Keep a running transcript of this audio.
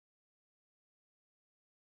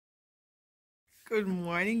Good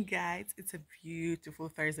morning, guys. It's a beautiful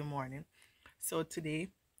Thursday morning. So today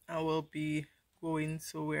I will be going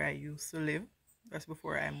to where I used to live. That's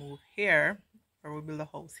before I move here, or we build a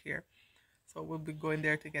house here. So we'll be going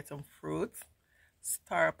there to get some fruits,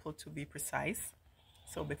 Starapple to be precise.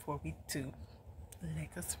 So before we do,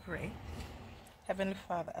 let us pray. Heavenly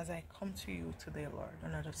Father, as I come to you today, Lord,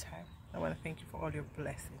 another time, I want to thank you for all your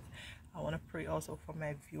blessings. I want to pray also for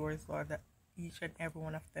my viewers, Lord, that each and every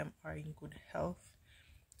one of them are in good health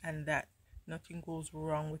and that nothing goes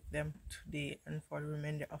wrong with them today and for the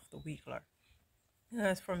remainder of the week, Lord. And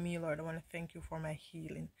as for me, Lord, I want to thank you for my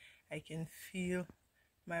healing. I can feel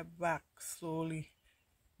my back slowly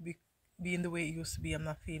being the way it used to be. I'm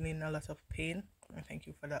not feeling a lot of pain. I thank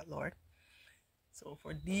you for that, Lord. So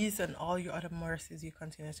for these and all your other mercies you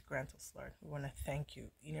continue to grant us, Lord, we want to thank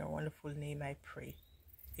you. In your wonderful name I pray.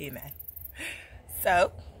 Amen.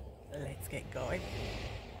 So let's get going.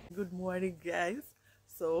 Good morning, guys.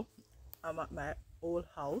 So I'm at my old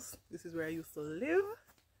house. This is where I used to live,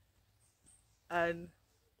 and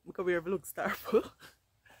we come here to look Starapple.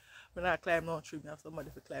 When I climb down tree, I have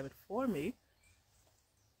somebody to climb it for me.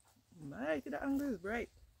 My, the angle is bright.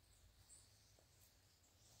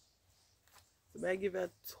 So I give you a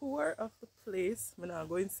tour of the place. I'm not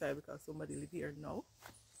going inside because somebody live here now.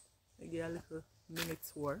 I give a little mini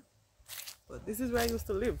tour. But this is where I used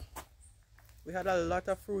to live. We had a lot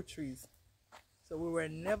of fruit trees, so we were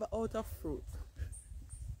never out of fruit.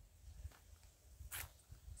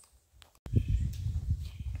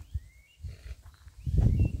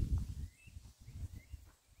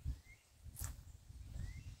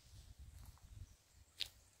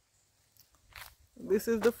 This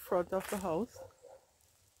is the front of the house.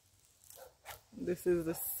 This is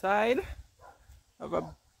the side of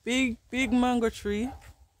a big mango tree,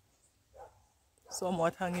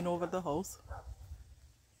 somewhat hanging over the house.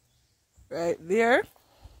 Right there,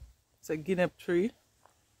 it's a guinea tree.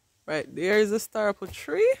 Right there is a Starapple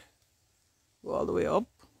tree. Go all the way up.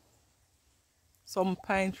 Some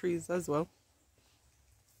pine trees as well.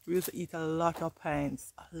 We used to eat a lot of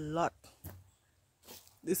pines, a lot.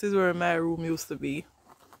 This is where my room used to be,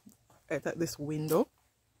 right at this window.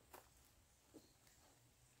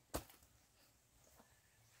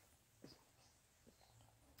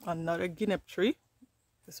 Another guinea tree,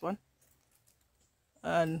 this one.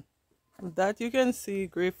 And that you can see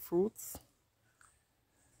grapefruits.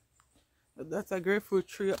 That's a grapefruit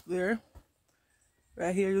tree up there.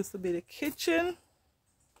 Right here used to be the kitchen.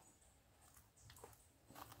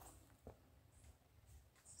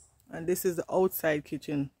 And this is the outside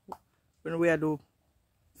kitchen when we do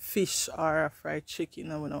fish or fried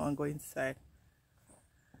chicken and we don't want to go inside.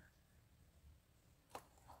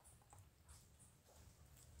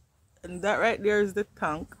 And that right there is the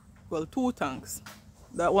tank. Well, two tanks.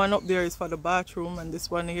 That one up there is for the bathroom, and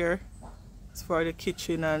this one here is for the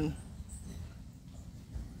kitchen and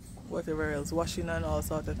whatever else, washing and all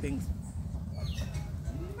sorts of things.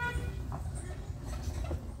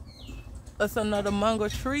 That's another mango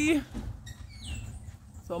tree.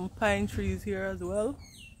 Some pine trees here as well.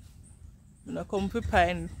 I'm not come for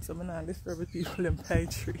pine, so I'm not disturb people in pine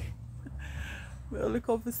tree. We only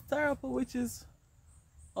come for Starapple, which is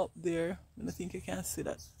up there. I don't think you can see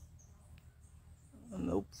that.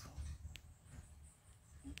 Nope.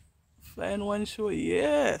 Find one show,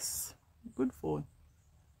 yes. Good phone.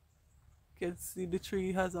 You can see the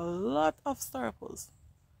tree has a lot of Starapples.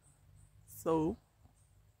 So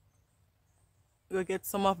we'll get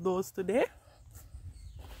some of those today,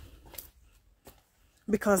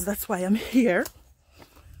 because that's why I'm here.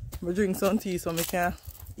 I'm drink some tea so I can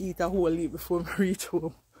eat a whole heap before I reach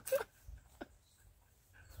home.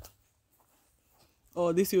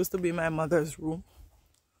 Oh, this used to be my mother's room.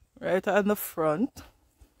 Right on the front.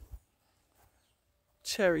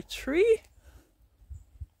 Cherry tree.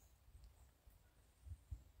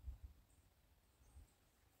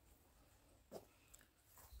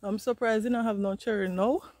 I'm surprised you don't have no cherry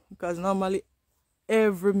now, because normally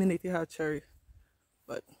every minute you have cherry.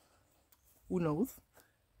 But who knows?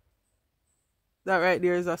 That right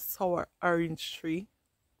there is a sour orange tree.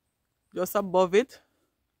 Just above it,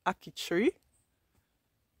 ackee tree.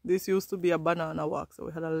 This used to be a banana walk, so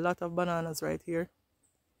we had a lot of bananas right here.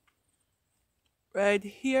 Right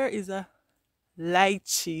here is a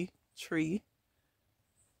lychee tree.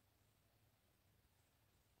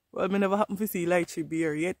 Well, me never happen to see lychee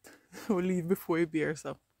beer yet. We'll leave before it beer,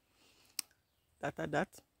 so that.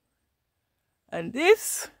 And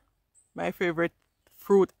this, my favorite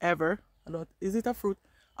fruit ever. Is it a fruit?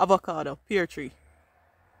 Avocado, pear tree.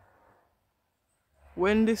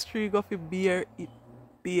 When this tree go for beer, it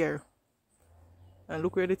beer. And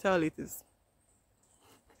look where the toilet is.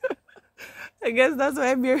 I guess that's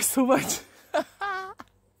why I beer so much.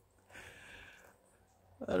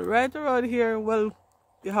 And right around here, well,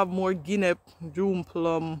 you have more guinea, June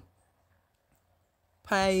plum,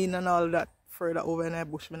 pine and all that. Further over in the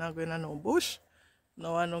bush, I'm not going to no bush.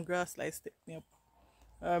 No one no grass like stick me up.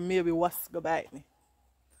 Or maybe wasp go bite me.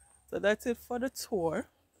 So that's it for the tour.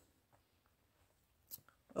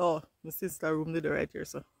 Oh, my sister room did it right here,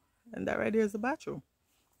 so. And that right here is the bathroom.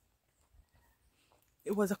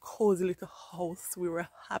 It was a cozy little house. We were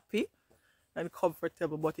happy and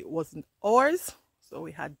comfortable, but it wasn't ours, so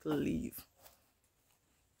we had to leave.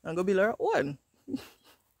 And go build our own.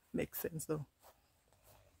 Makes sense though.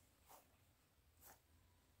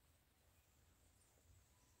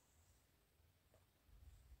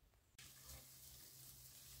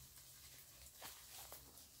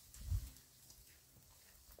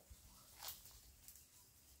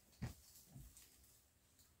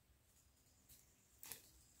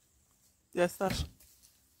 Yes, Tash.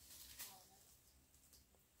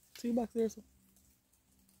 See you back there, so.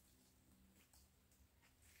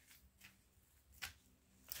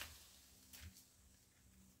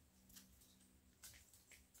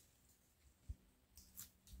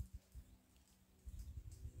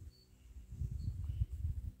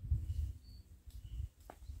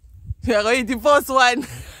 You're going to eat the first one.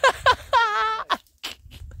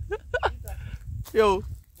 Yo.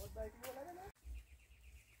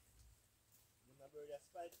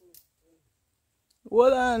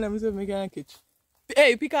 Hold on, let me see if I can catch.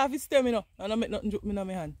 Hey, pick off his stem, you know. And I make nothing drop me in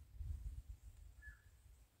my hand.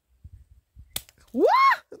 What?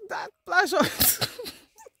 That flash out.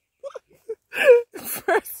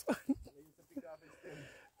 First one.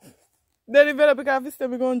 Then he better pick off his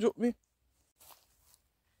stem, he gonna drop me.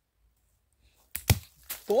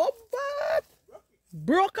 So bad.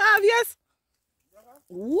 Broke off, yes.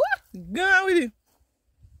 What? Gone with it.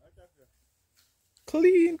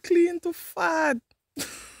 Clean to fat.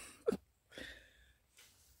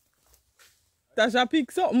 Tasha pick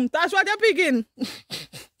something. Tash, what you picking?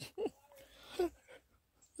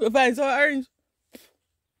 You find some orange.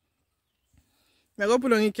 I'm going to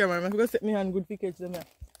put on the camera. I'm going to set my hand good to catch them.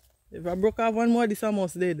 If I broke off one more, this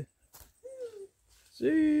almost dead.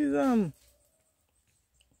 Jesus.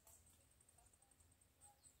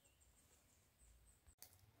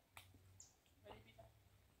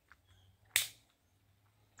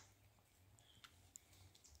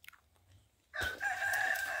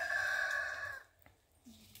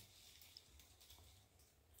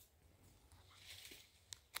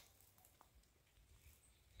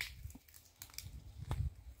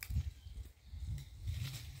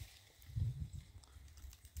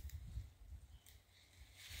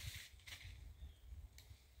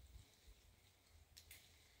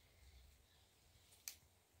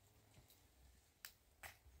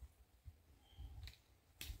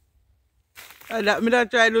 And that me that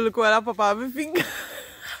try to look while Papa have my finger.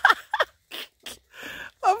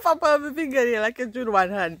 Oh, Papa have my finger here like it's with one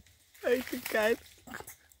hand. I can't.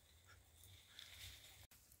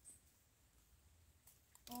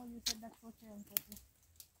 Oh, you said that's what you're important.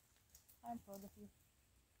 I'm proud of you.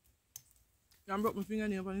 I broke my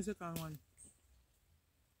fingernail on the second one.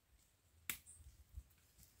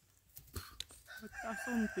 But that's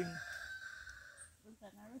something. What's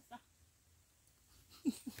that, Narissa?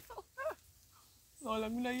 No,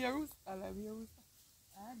 let me hear roost. I like hear roost.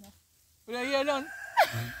 I know. Will I hear none?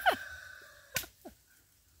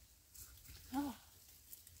 Oh.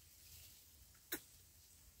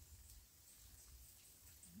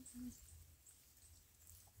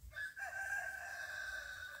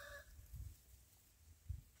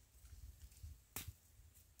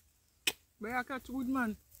 But I catch good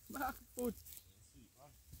man. Back foot.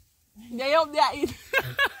 They up there eat.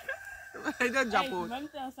 I just jump Hey, out. let me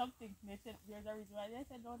tell you something. They said there's a reason why they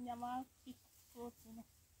said don't have a pick fruits, you know.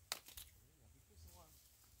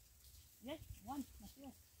 Yes, one. Not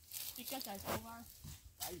here. Pick it as over.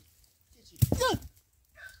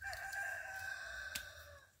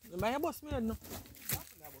 My boss me no.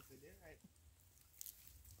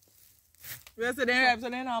 We say they ripe, so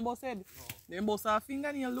they not boss head. They boss a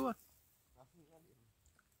fingernail low.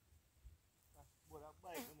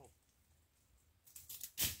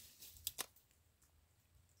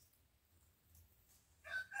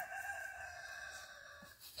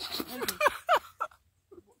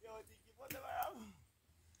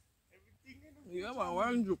 Yeah, man,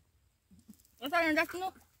 one joke. What's that? That's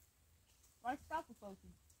no. Why stop with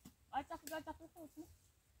something? Why stop with something?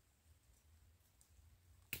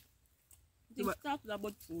 Think stop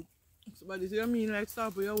about food. Somebody say you mean like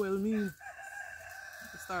Starapple, you well mean.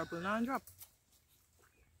 Starapple not drop.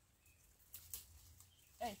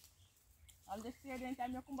 Hey, I'll just stay the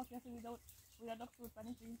time you come back here without the fruit and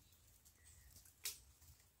anything.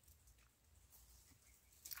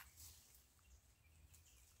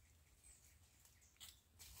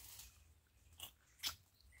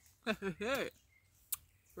 Hey,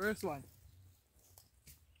 first one.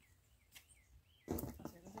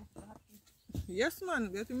 Yes,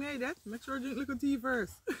 man. Get me that. Make sure you drink little tea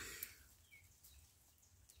first.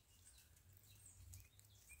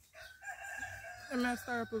 I'm gonna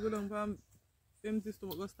start up a good one from empty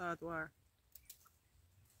stomach go start war.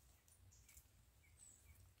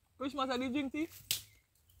 Christmas, I did drink tea.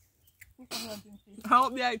 I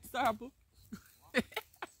hope they eat Starapple.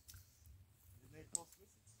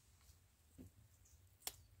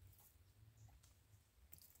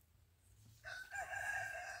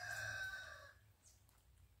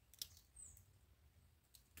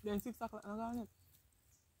 Then 6 o'clock, I'm going to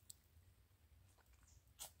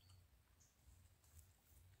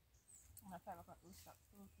 5 o'clock, rooster.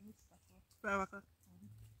 5 o'clock.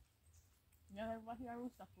 You have what here,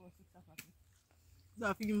 rooster for 6 o'clock. So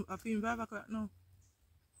I feel 5 o'clock now.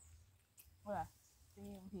 What?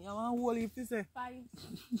 Same. You want to hold it to say? 5,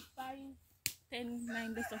 10,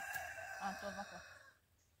 9, this stuff. And 12 o'clock.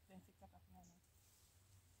 Then 6 o'clock. 9.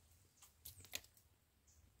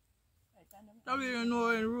 How do you know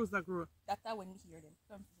when rooster grow? That's when we hear them.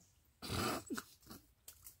 Come.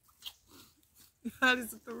 That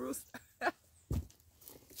is the rooster.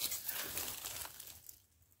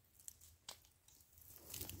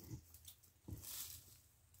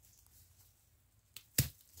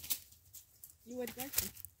 You would like to.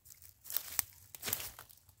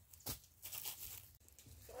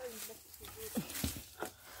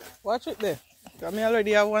 Watch it there. Because I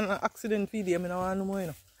already have one accident video. I don't want no more, you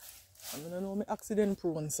know. I don't know me accident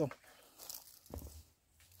prone, so.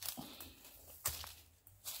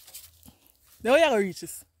 Now you going to reach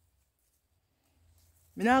this.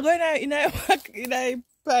 I'm not going in a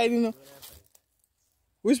pride, you know.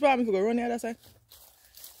 Which part am I going to run the other side?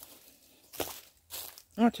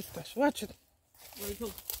 Watch it, Tash. Watch it. Where you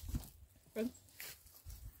go? Friends?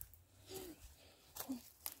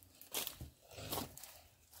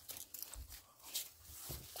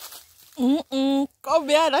 Come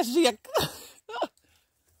here, that's Jake.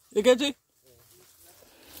 You get it?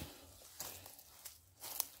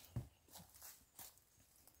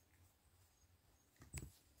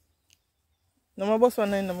 No more bus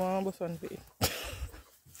one, no more bus one.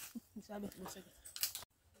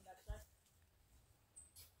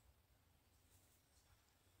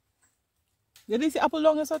 You did see apple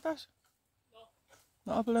long as Tash?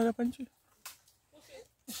 No. No apple on the pantry?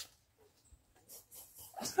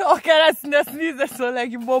 Okay, that's sneeze so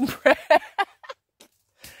like your bum prep.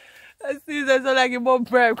 That sneeze so like your bum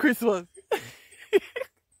prep Christmas.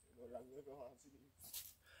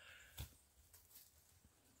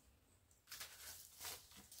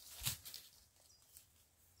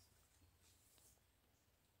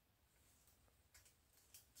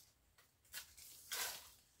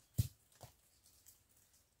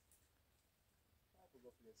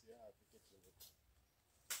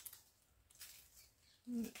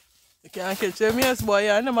 You can't catch them, yes,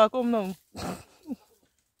 boy. I never come now.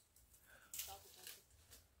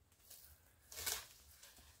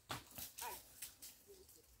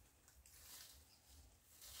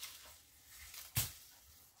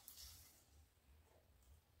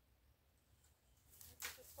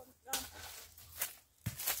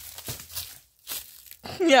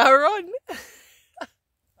 Yeah, run.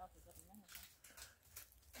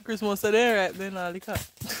 Christmas are there right then, all the cat.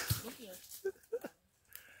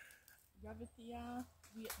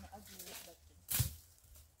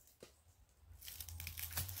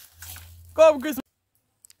 Come, Christmas.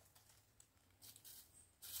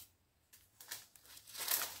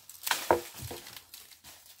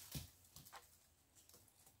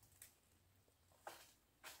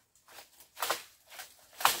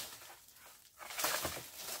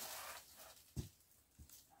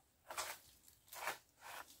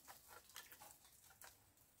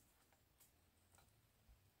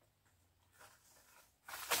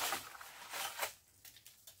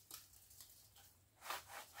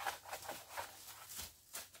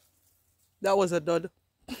 That was a dud.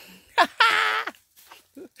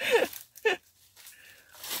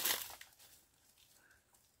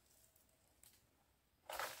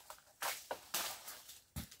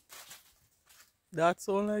 That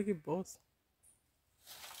sound like a boss.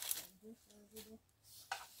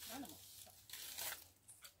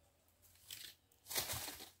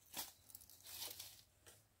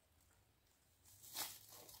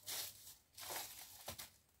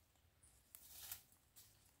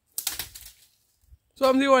 So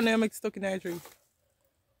I'm the one that make stuck in that tree.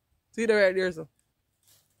 See that right there, so.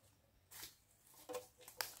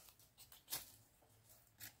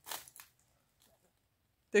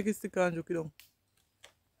 Take a stick and joke it down.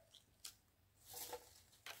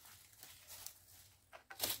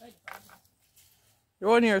 You're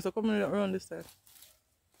on here, so come around this side.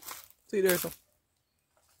 See there, so.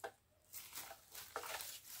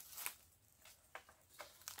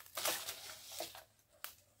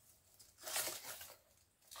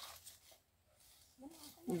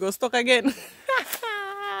 You go stuck again.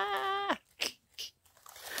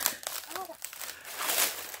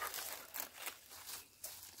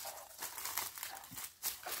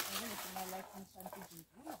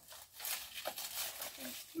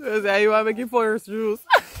 That's how you want to make it forest juice.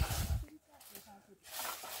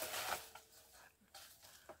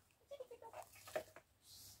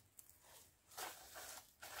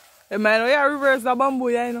 Hey man, you reverse the bamboo,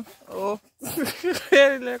 yeah, you know. Oh,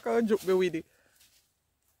 like how joke me with it.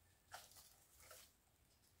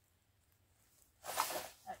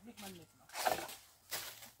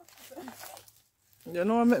 You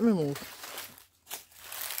know what make me move?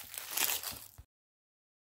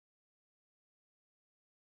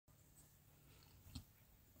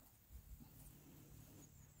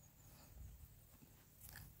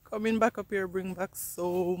 Coming back up here bring back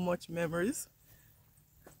so much memories.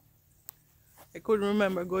 I couldn't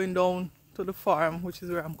remember going down to the farm, which is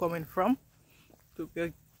where I'm coming from,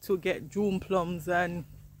 to get June plums and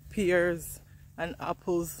pears and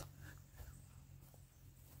apples.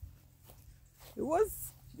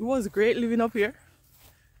 It was great living up here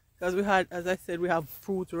because we had, as I said, we have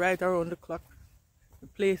fruit right around the clock. The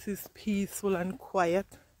place is peaceful and quiet,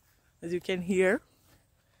 as you can hear,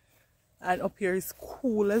 and up here is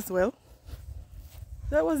cool as well.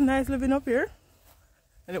 That was nice living up here,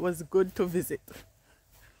 and it was good to visit.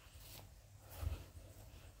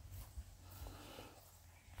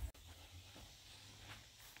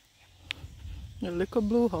 A little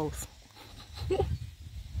blue house.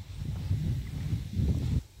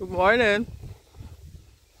 Good morning.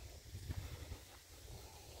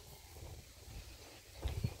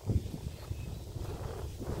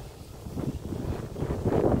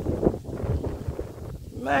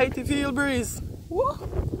 Mighty field breeze. Woo.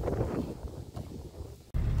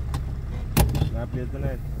 My place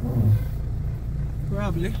tonight?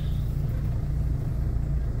 Probably.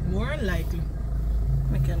 More likely.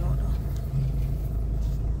 I can't know that.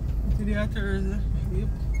 Today at Thursday. Yep.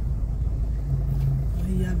 Oh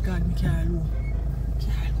yeah, God, me can't know.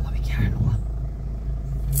 Me can't know.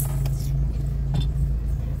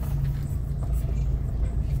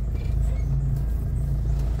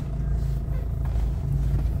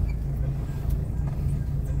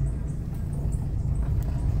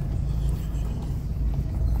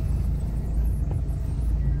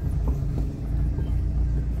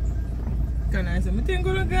 Can I say, I think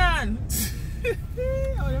I'm gone.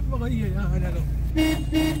 How the fuck are you? I don't know.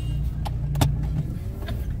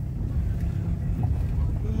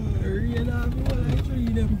 Real love, what I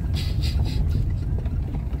treat them.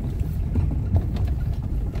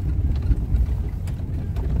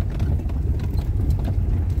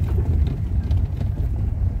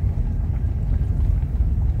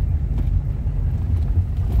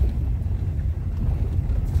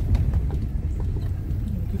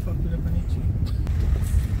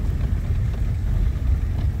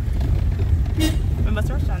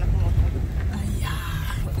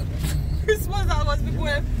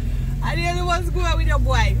 I really was going with your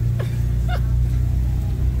boy. I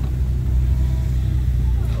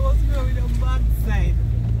was going with your backside.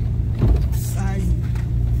 Aye.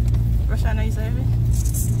 Roshana, you say me?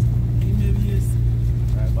 Maybe yes.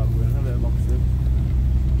 Right back when I have a box.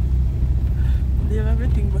 Do you have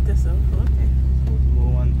everything but yourself? Okay. So to go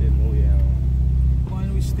 110, oh yeah.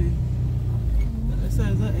 One which day? That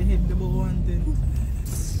says I hit the ball 110.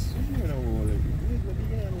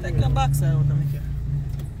 Take your backside out of me.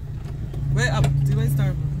 Wait up, see where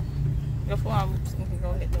Starapple. Your phone can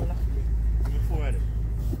go hit them now. Your phone ready?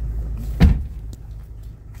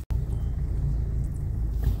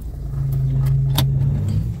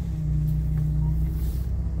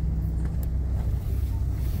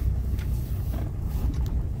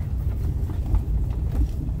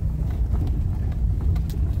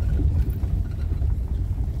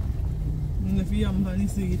 If you haven't been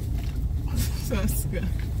see it, so I swear.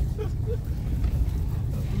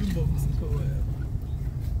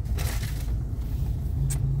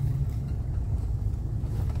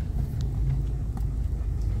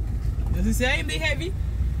 Does it say I'm be heavy?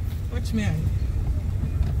 Watch me.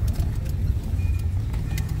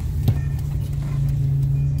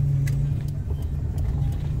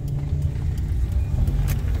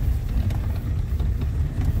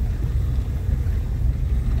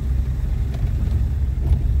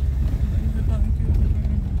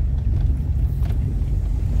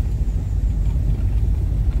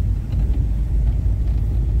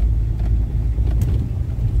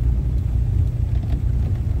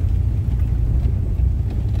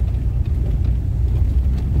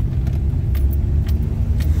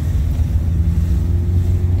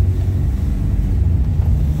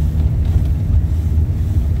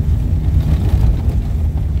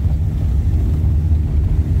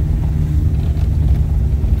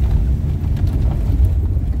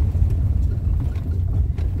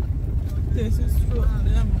 place is true.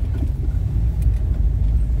 Them.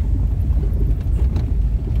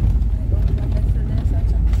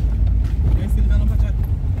 You feel kind of a chat?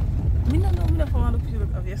 Me no know, me never want to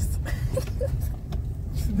look obvious.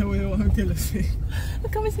 The way you want to tell us.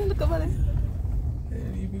 Look at me see, look over there.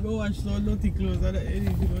 If you go watch so dirty clothes, that's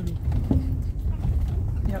anything you do.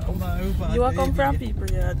 You want to come from people,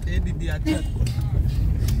 yeah. They did the chat.